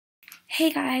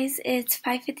Hey guys, it's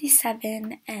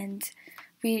 5:57 and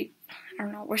I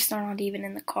don't know, we're still not even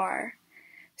in the car.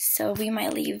 So we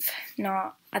might leave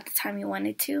not at the time we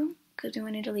wanted to, because we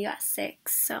wanted to leave at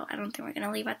 6, so I don't think we're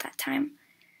gonna leave at that time.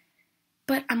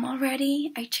 But I'm all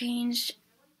ready, I changed,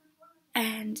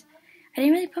 and I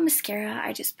didn't really put mascara,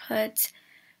 I'm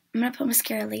gonna put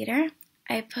mascara later.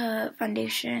 I put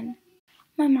foundation.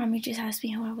 My mommy just asked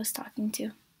me who I was talking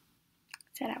to.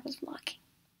 Said I was vlogging.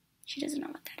 She doesn't know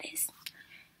what that is.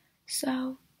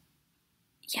 So,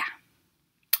 yeah.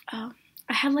 I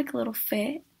had like a little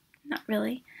fit. Not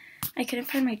really. I couldn't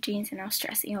find my jeans and I was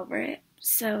stressing over it.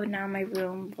 So now my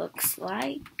room looks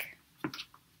like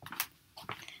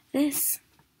this.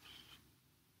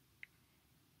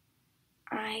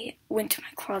 I went to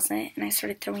my closet and I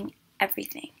started throwing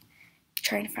everything,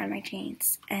 trying to find my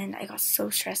jeans. And I got so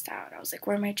stressed out. I was like,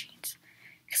 where are my jeans?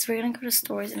 Because we're going to go to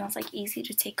stores and that's like easy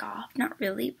to take off. Not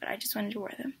really, but I just wanted to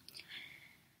wear them.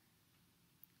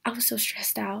 I was so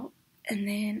stressed out. And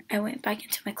then I went back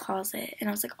into my closet and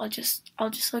I was like, I'll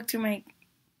just look through my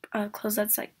clothes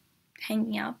that's like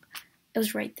hanging up. It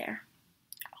was right there.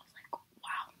 I was like,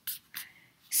 wow.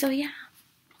 So yeah,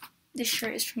 this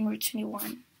shirt is from Route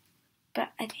 21,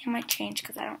 but I think I might change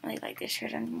because I don't really like this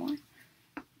shirt anymore.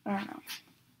 I don't know.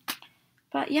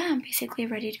 But yeah, I'm basically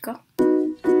ready to go.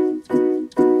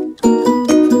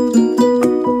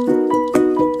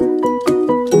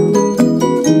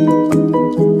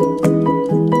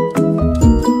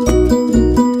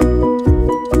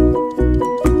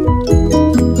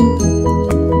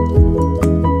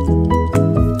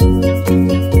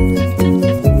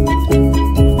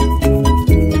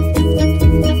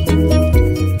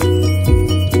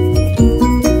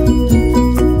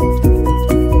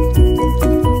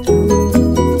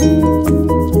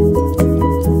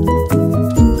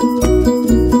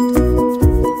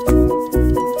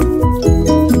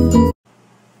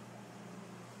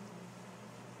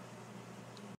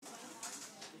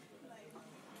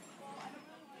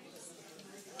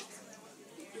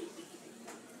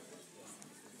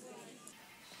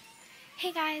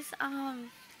 Hey guys,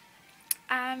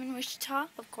 I'm in Wichita,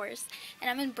 of course, and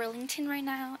I'm in Burlington right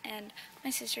now, and my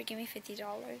sister gave me $50.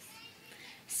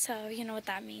 So, you know what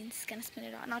that means. Gonna spend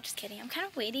it all. Not just kidding. I'm kind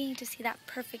of waiting to see that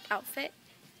perfect outfit.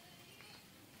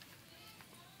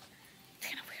 It's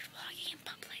kind of weird vlogging in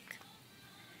public.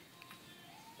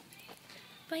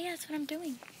 But yeah, that's what I'm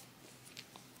doing.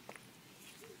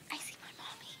 I see my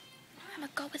mommy. I'm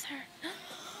gonna go with her.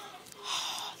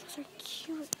 Oh, those are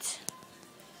cute.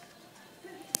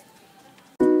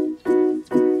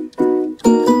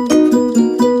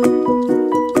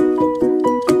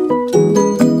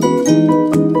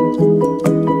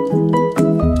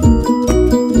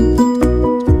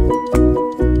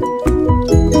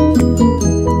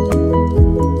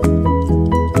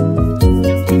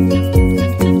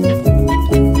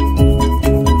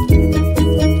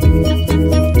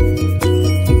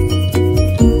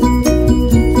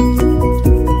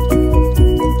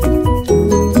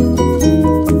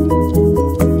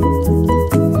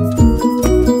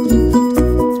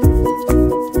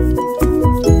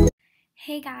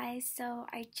 Hey guys, so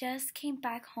I just came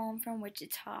back home from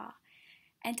Wichita,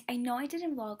 and I know I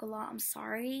didn't vlog a lot, I'm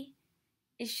sorry.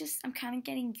 It's just, I'm kind of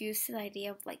getting used to the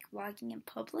idea of like vlogging in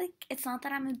public. It's not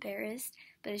that I'm embarrassed,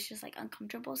 but it's just like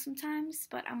uncomfortable sometimes,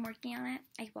 but I'm working on it.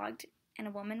 I vlogged and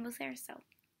a woman was there, so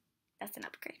that's an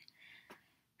upgrade.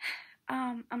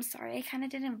 I'm sorry, I kind of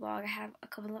didn't vlog. I have a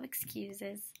couple of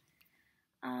excuses.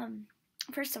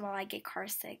 First of all, I get car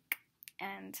sick,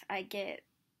 and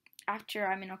after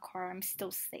I'm in a car, I'm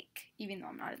still sick, even though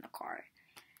I'm not in the car.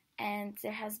 And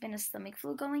there has been a stomach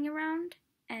flu going around,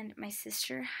 and my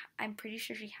sister, I'm pretty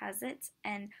sure she has it,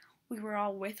 and we were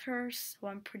all with her, so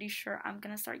I'm pretty sure I'm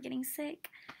gonna start getting sick,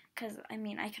 because, I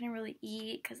mean, I couldn't really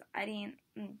eat, because I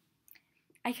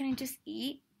couldn't just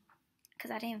eat,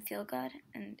 because I didn't feel good,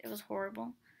 and it was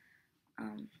horrible.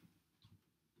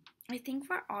 I think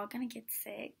we're all gonna get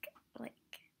sick, like,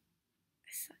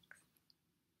 it sucks.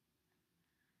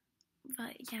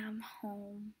 But yeah, I'm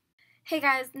home. Hey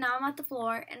guys, now I'm at the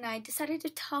floor and I decided to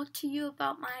talk to you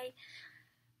about my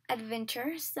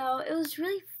adventure. So it was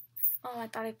really, oh, I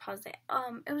thought I paused it.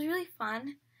 It was really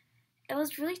fun. It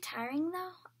was really tiring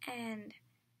though, and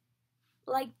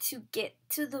like to get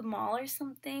to the mall or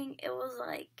something,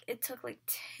 it took like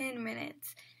 10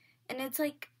 minutes. And it's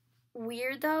like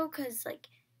weird though, cause like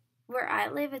where I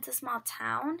live, it's a small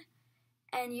town,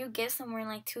 and you get somewhere in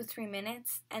like 2-3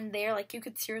 minutes, and there like you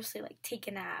could seriously like take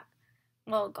a nap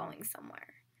while going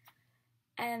somewhere.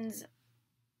 And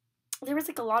there was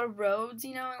like a lot of roads,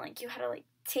 you know, and like you had to like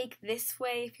take this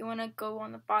way if you want to go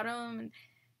on the bottom, and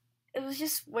it was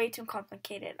just way too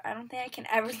complicated. I don't think I can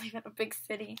ever live in a big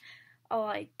city. I'll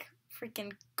like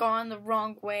freaking gone the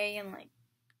wrong way and like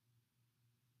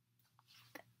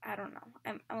I don't know.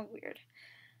 I'm weird.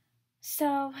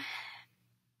 So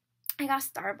I got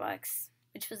Starbucks,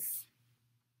 which was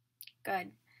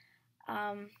good.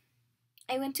 I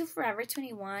went to Forever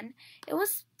 21. It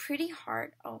was pretty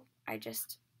hard. Oh, I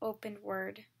just opened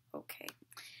Word. Okay.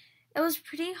 It was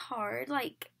pretty hard,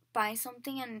 like buy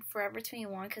something in Forever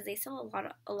 21 because they sell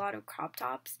a lot of crop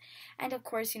tops, and of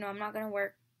course, I'm not gonna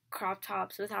wear crop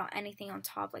tops without anything on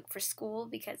top, like for school,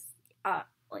 because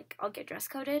like I'll get dress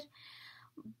coded.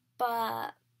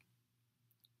 But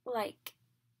like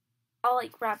I'll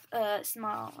like wrap a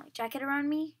small like jacket around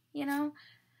me.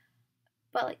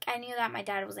 But like I knew that my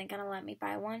dad wasn't gonna let me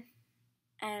buy one,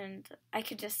 and I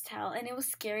could just tell, and it was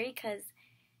scary because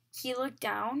he looked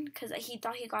down because he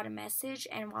thought he got a message,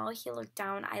 and while he looked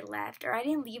down, I left. Or I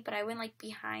didn't leave, but I went like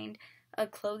behind a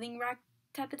clothing rack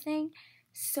type of thing.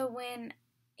 So when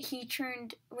he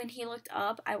looked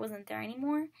up, I wasn't there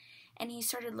anymore, and he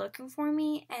started looking for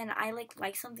me, and I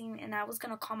like something, and I was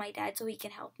gonna call my dad so he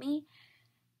can help me,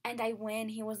 and I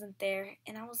went, he wasn't there,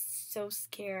 and I was so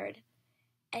scared.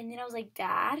 And then I was like,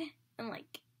 Dad, and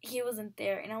like he wasn't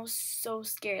there, and I was so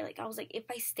scared. Like I was like, if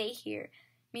I stay here,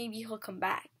 maybe he'll come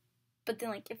back. But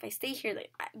then, like, if I stay here, like,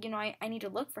 I need to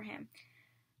look for him.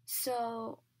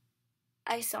 So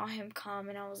I saw him come,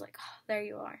 and I was like, oh, there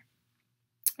you are.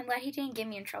 I'm glad he didn't get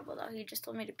me in trouble, though. He just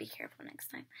told me to be careful next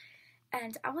time.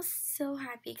 And I was so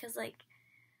happy because, like,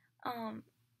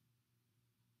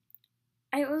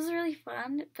 it was really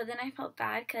fun. But then I felt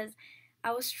bad because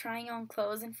I was trying on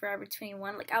clothes in Forever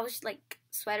 21. Like, I was, like,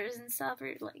 sweaters and stuff.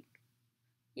 Or, like,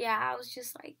 yeah, I was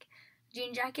just, like,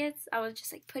 jean jackets. I was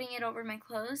just, like, putting it over my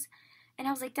clothes. And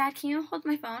I was like, Dad, can you hold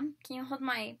my phone? Can you hold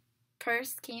my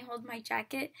purse? Can you hold my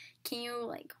jacket? Can you,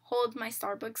 like, hold my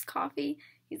Starbucks coffee?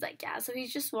 He's like, yeah. So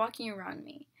he's just walking around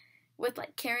me with,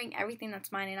 like, carrying everything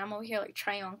that's mine. And I'm over here, like,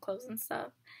 trying on clothes and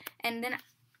stuff. And then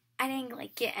I didn't,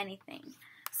 like, get anything.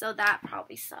 So that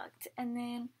probably sucked. And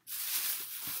then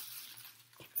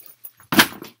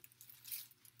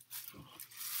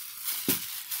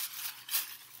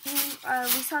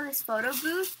we saw this photo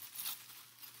booth.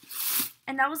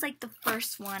 And that was like the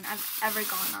first one I've ever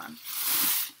gone on.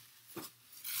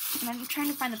 And I'm trying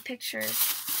to find the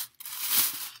pictures.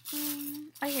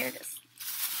 Oh, here it is.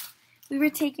 We were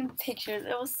taking pictures.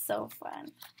 It was so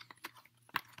fun.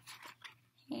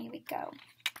 Here we go.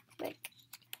 Like,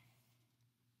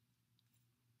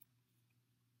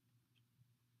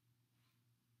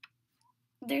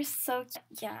 they're so,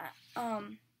 yeah.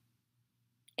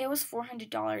 It was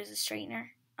 $400 a straightener.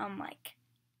 I'm like,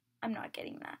 I'm not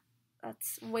getting that.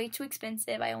 That's way too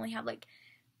expensive. I only have like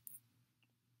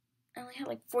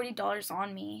 $40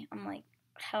 on me. I'm like,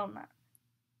 hell no.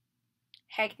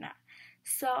 Heck no.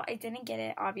 So I didn't get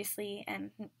it, obviously, and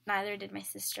neither did my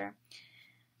sister.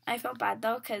 I felt bad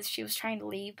though because she was trying to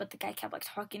leave, but the guy kept like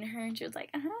talking to her, and she was like,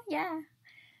 yeah.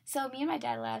 So me and my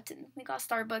dad left, and we got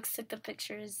Starbucks, took the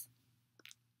pictures,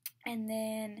 and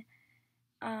then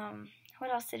what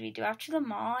else did we do? After the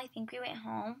mall, I think we went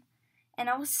home. And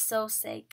I was so sick.